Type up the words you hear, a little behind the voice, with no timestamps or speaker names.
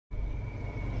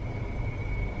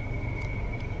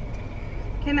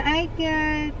Can I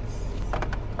get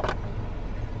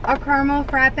a caramel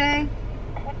frappe?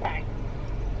 What size?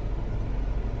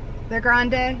 The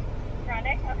grande.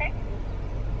 Grande? Okay.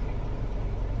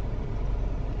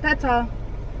 That's all.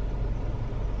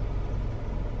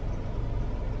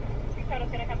 Your total's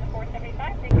going to come to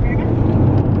 $475. Thank you very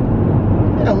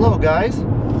much. Hello guys.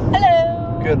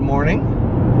 Hello. Good morning.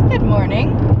 Good morning.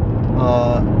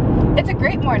 It's a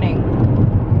great morning.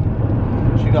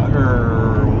 She got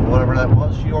her, whatever that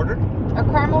was she ordered. A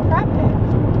caramel frappe.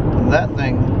 That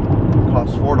thing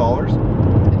cost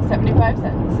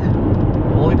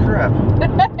 $4.75. Holy crap.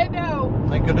 I know.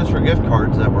 Thank goodness for gift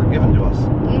cards that were given to us.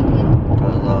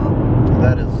 Because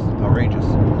that is outrageous.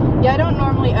 Yeah, I don't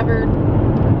normally ever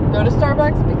go to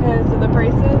Starbucks because of the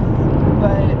prices,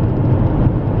 but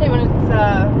hey, when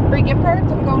it's free gift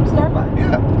cards, I'm going to Starbucks.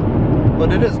 Yeah.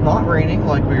 But it is not raining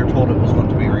like we were told it was going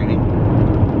to be raining.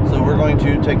 So we're going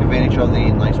to take advantage of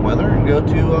the nice weather and go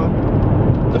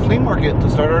to the flea market to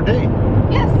start our day.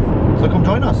 Yes. So come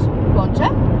join us. Won't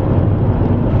ya?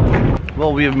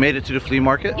 Well, we have made it to the flea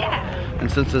market. Yeah.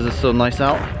 And since it is so nice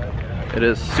out, it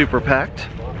is super packed.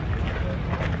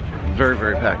 Very,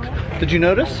 very packed. Did you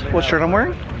notice what shirt I'm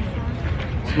wearing?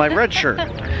 It's my red shirt.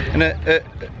 And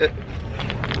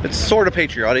it's sort of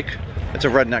patriotic. It's a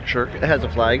redneck shirt. It has a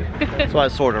flag. So I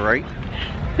was sort of right.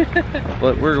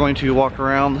 But we're going to walk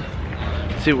around,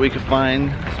 see what we can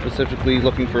find, specifically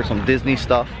looking for some Disney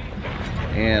stuff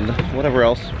and whatever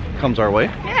else comes our way.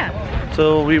 Yeah.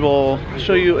 So we will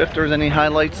show you if there's any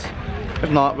highlights.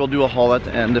 If not, we'll do a haul at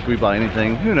the end if we buy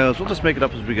anything. Who knows? We'll just make it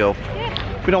up as we go.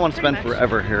 Yeah. We don't want to spend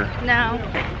forever here. No.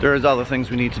 There's other things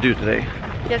we need to do today.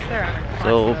 Yes, there are.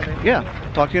 So, yeah,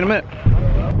 talk to you in a minute.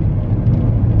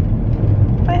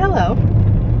 Hi, hello.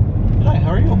 Hi,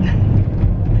 how are you?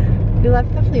 We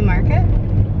left the flea market.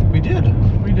 We did.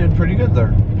 We did pretty good there.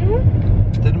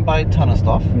 Didn't buy a ton of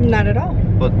stuff, Not at all.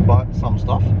 but bought some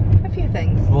stuff. A few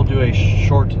things. We'll do a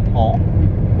short haul,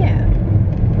 Yeah.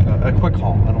 a quick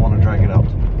haul. I don't want to drag it out.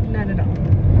 Not at all.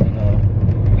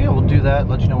 Yeah, we'll do that,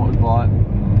 let you know what we bought.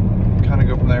 Kind of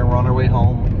go from there. We're on our way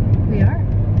home. We are.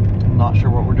 I'm not sure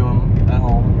what we're doing at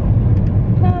home.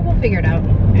 We'll figure it out.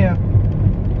 Yeah.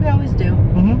 We always do.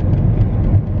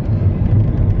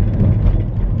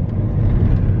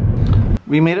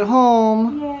 We made it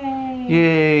home. Yay.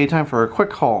 Yay, time for a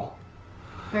quick haul.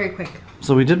 Very quick.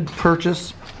 So we did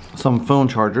purchase some phone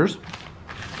chargers.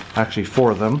 Actually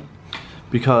 4 of them.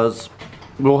 Because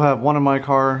we'll have one in my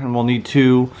car and we'll need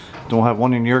 2. Then we'll have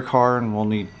one in your car and we'll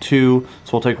need 2.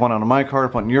 So we'll take one out of my car,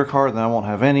 put in your car, then I won't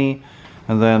have any.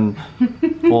 And then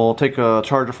we'll take a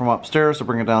charger from upstairs to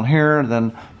bring it down here. And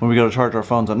then when we go to charge our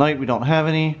phones at night, we don't have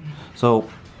any. So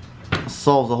it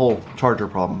solves the whole charger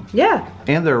problem. Yeah.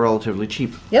 And they're relatively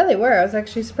cheap. Yeah, they were. I was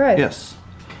actually surprised. Yes.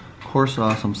 Of course,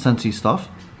 some Scentsy stuff.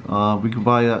 We can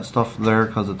buy that stuff there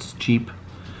because it's cheap.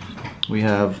 We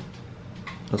have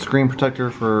a screen protector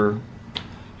for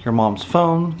your mom's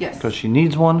phone. Yes. Because she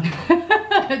needs one.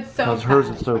 It's so Because hers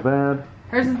is so bad.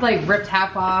 Hers is like ripped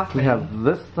half off. We have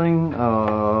this thing.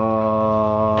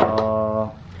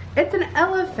 It's an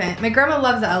elephant. My grandma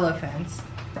loves elephants.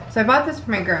 So I bought this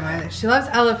for my grandma. She loves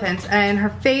elephants and her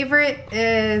favorite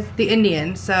is the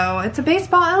Indian. So it's a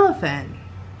baseball elephant.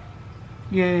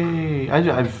 Yay.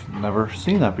 I've never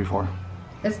seen that before.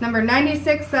 It's number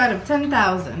 96 out of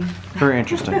 10,000. Very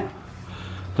interesting.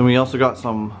 Then we also got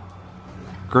some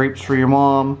grapes for your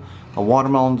mom, a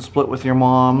watermelon to split with your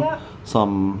mom, Yep.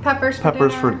 some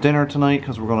Peppers for dinner tonight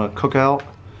because we're going to cook out.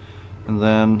 And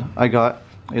then I got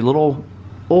a little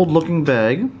old looking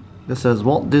bag that says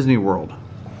Walt Disney World.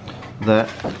 That,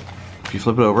 if you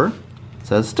flip it over,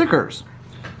 says stickers.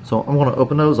 So I'm going to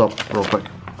open those up real quick.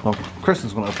 Well,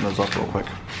 Kristen's going to open those up real quick.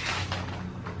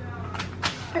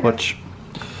 Which,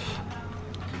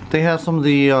 they have some of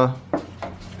the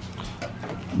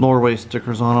Norway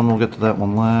stickers on them. We'll get to that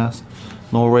one last.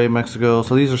 Norway, Mexico.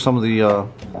 So these are some of the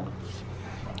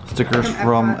stickers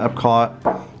from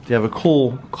Epcot. They have a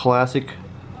cool classic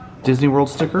Disney World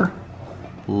sticker.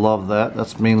 Love that.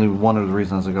 That's mainly one of the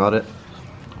reasons I got it.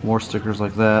 More stickers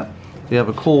like that. They have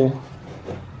a cool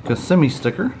Kissimmee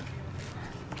sticker.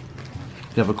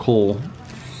 They have a cool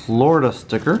Florida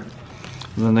sticker.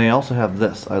 And then they also have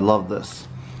this. I love this.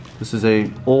 This is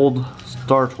a old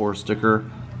Star Tours sticker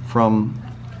from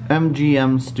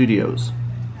MGM Studios.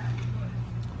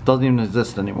 Doesn't even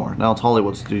exist anymore. Now it's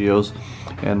Hollywood Studios.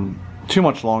 And too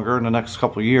much longer, in the next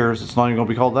couple of years, it's not even going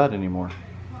to be called that anymore.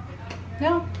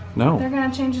 No. No. They're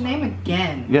going to change the name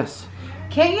again. Yes.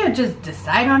 Can't you just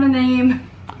decide on a name?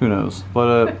 Who knows?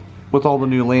 But with all the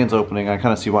new lands opening, I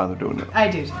kind of see why they're doing it. I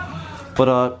do too.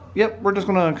 But yep, we're just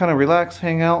gonna kind of relax,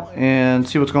 hang out, and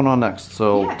see what's going on next.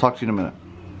 So Yeah. talk to you in a minute.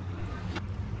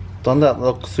 Doesn't that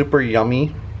look super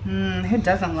yummy? Who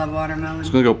doesn't love watermelon? It's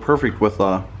gonna go perfect with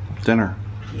dinner.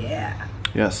 Yeah.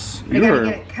 Yes. I gotta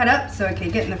get it cut up so it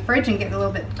can get in the fridge and get a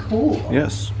little bit cool.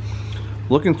 Yes.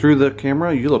 Looking through the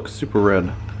camera, you look super red.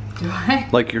 Do I?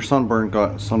 Like your sunburn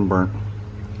got sunburnt.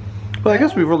 But I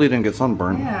guess we really didn't get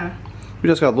sunburnt. Yeah. We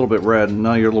just got a little bit red, and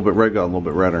now your little bit red got a little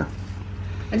bit redder.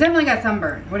 I definitely got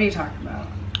sunburned. What are you talking about?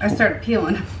 I started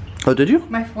peeling. Oh, did you?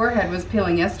 My forehead was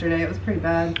peeling yesterday. It was pretty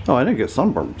bad. Oh, I didn't get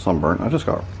sunburnt. I just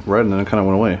got red and then it kind of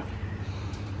went away.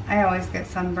 I always get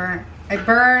sunburnt. I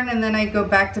burn and then I go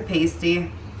back to pasty.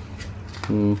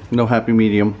 No happy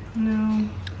medium. No.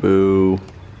 Boo.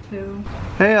 Boo.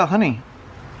 Hey, honey.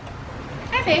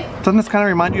 Hi, babe. Doesn't this kind of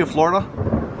remind you of Florida?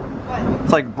 What?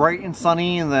 It's like bright and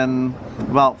sunny, and then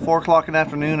about 4 o'clock in the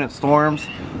afternoon it storms,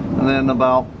 and then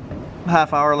about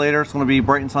half hour later it's going to be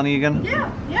bright and sunny again.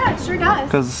 Yeah, it sure does.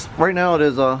 Because right now it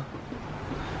is and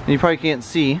you probably can't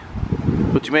see,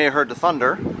 but you may have heard the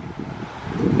thunder.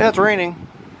 Yeah, it's raining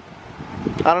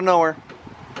out of nowhere,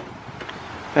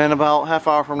 and about half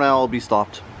hour from now it'll be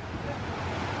stopped.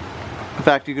 In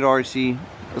fact, you could already see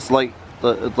it's light.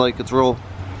 It's like it's real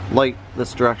light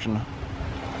this direction.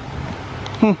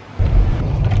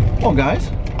 Well, guys,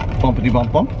 bumpity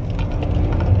bump bump.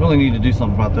 Really need to do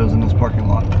something about those in this parking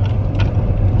lot.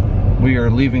 We are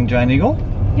leaving Giant Eagle.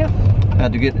 Yep.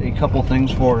 Had to get a couple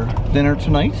things for dinner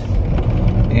tonight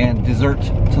and dessert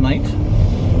tonight.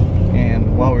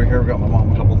 And while we were here, we got my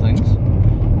mom a couple things,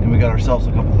 and we got ourselves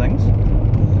a couple things.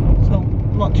 So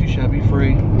not too shabby for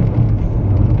a.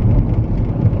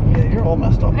 Yeah, you're all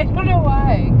messed up. I don't know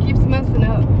why. It keeps messing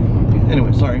up.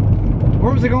 Anyway, sorry.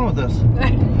 Where was I going with this? I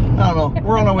don't know.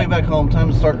 We're on our way back home.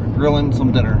 Time to start grilling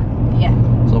some dinner. Yeah.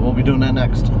 So we'll be doing that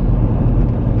next.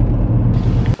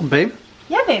 Babe?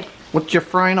 Yeah, babe. What you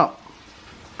frying up?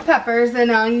 Peppers and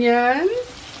onions.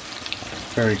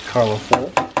 Very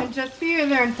colorful. And just for you,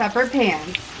 they're in separate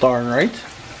pans. Darn right.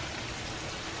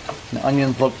 The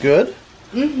onions look good.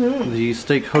 Mm-hmm. The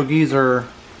steak hoagies are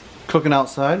cooking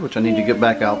outside, which I need to get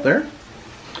back out there.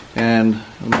 And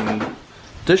the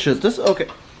dishes, okay.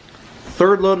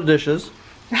 3rd load of dishes.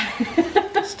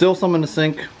 Still some in the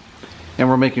sink. And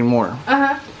we're making more.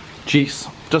 Uh-huh.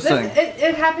 Jeez, just saying.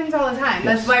 It happens all the time.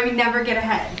 Yes. That's why we never get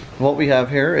ahead. What we have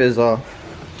here is a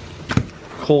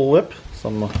Cool Whip,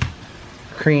 some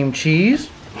cream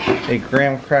cheese, a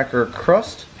graham cracker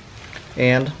crust,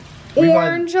 and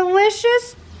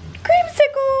Orange-alicious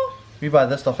creamsicle. we buy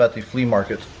this stuff at the flea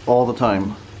market all the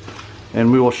time,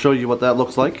 and we will show you what that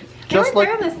looks like. Just They weren't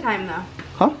like there this time, though.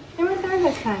 Huh? They weren't there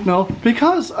this time. No,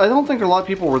 because I don't think a lot of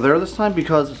people were there this time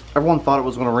because everyone thought it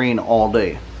was going to rain all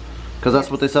day. Because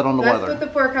that's what they said on the That's weather. what the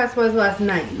forecast was last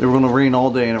night. It was going to rain all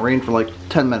day, and it rained for like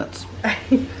 10 minutes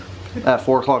at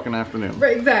 4 o'clock in the afternoon.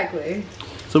 Right, exactly.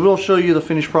 So we'll show you the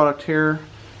finished product here,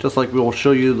 just like we will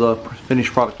show you the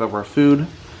finished product of our food.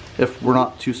 If we're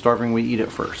not too starving, we eat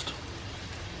it first.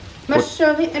 Must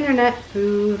show the internet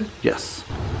food. Yes.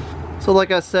 So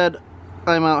like I said,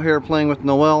 I'm out here playing with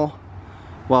Noelle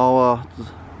while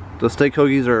the steak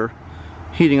hoagies are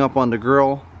heating up on the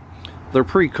grill. They're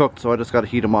pre-cooked, so I just got to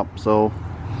heat them up. So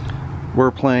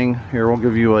we're playing here. We'll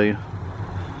give you a.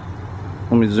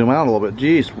 Let me zoom out a little bit.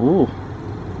 Jeez, ooh.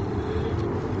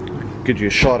 Get you a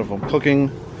shot of them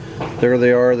cooking. There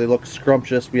they are. They look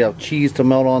scrumptious. We have cheese to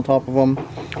melt on top of them.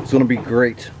 It's gonna be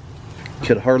great.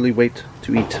 Could hardly wait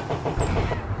to eat.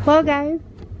 Well, guys,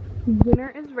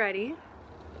 dinner is ready.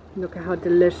 Look at how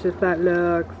delicious that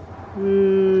looks.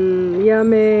 Mmm,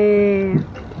 yummy.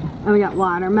 And we got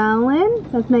watermelon.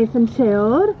 That's nice and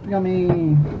chilled.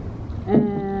 Yummy.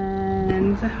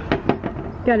 And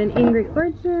got an Angry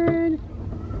Orchard.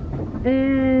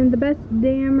 And the best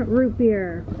damn root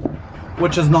beer.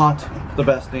 Which is not the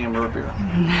best damn root beer.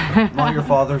 Not your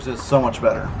father's is so much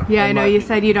better. Yeah, I know you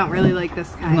said you don't really like this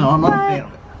kind. No, I'm not a fan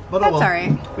of it. But that's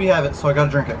alright. We have it, so I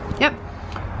gotta drink it. Yep.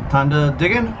 Time to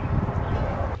dig in.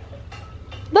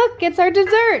 Look, it's our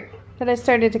dessert that I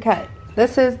started to cut.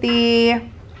 This is the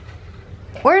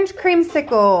orange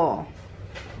creamsicle.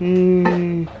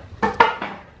 Mmm.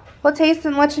 We'll taste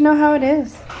and let you know how it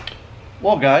is.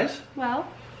 Well, guys, Well,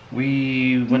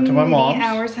 we went to my mom's. many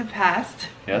hours have passed.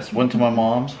 Yes, went to my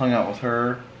mom's, hung out with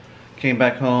her, came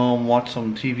back home, watched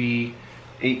some TV,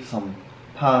 ate some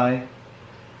pie.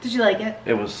 Did you like it?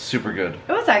 It was super good.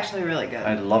 It was actually really good.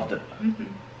 I loved it.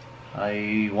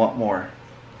 I want more.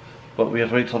 But we have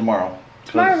to wait till tomorrow.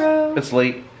 'Cause Tomorrow. It's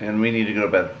late and we need to go to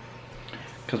bed.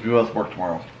 Because we both work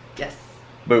tomorrow. Yes.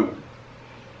 Boo.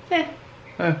 Eh,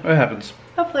 It happens.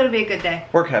 hopefully it'll be a good day.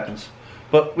 Work happens.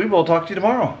 But we will talk to you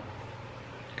tomorrow.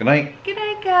 Good night. Good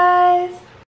night, guys.